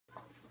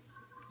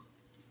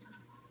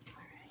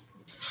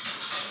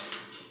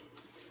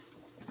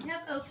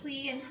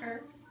Oakley and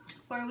her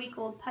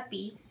 4-week-old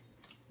puppies.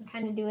 I'm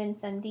kind of doing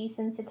some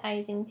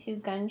desensitizing to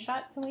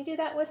gunshots, and we do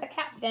that with a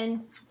cap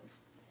gun.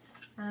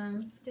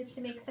 Just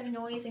to make some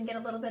noise and get a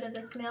little bit of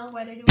the smell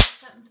while they're doing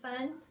something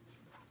fun.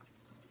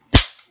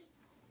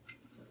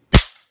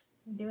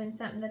 Doing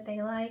something that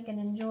they like and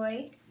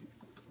enjoy.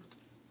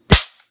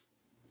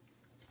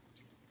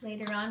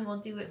 Later on we'll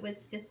do it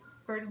with just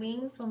bird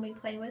wings when we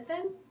play with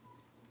them.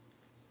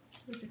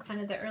 This is kind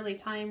of the early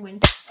time when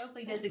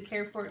Oakley doesn't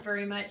care for it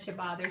very much. It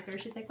bothers her.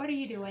 She's like, what are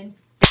you doing?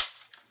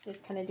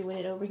 Just kind of doing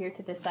it over here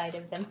to the side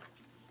of them.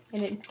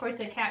 And it, of course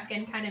the cap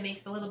gun kind of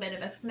makes a little bit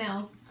of a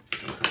smell.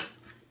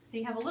 So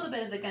you have a little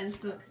bit of the gun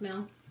smoke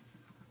smell.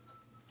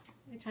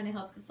 It kind of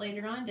helps us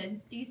later on to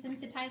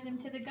desensitize them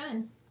to the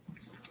gun.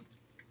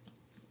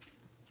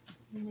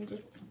 And they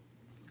just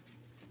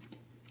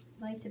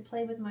like to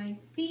play with my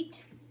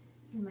feet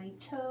and my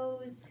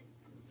toes.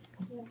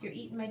 Yep, you're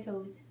eating my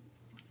toes.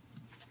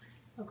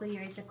 Oakley,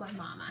 you're a good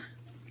mama.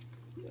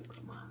 You're a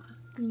good mama.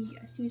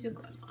 Yes, you're a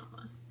good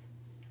mama.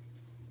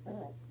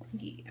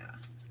 Yeah.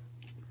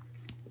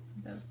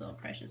 Those little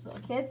precious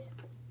little kids.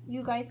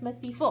 You guys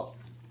must be full.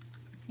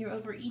 You're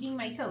overeating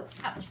my toes.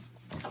 Ouch.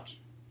 Ouch.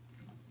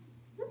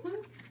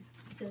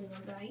 Silly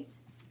little guys.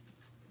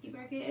 You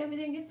better get over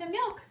there and get some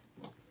milk.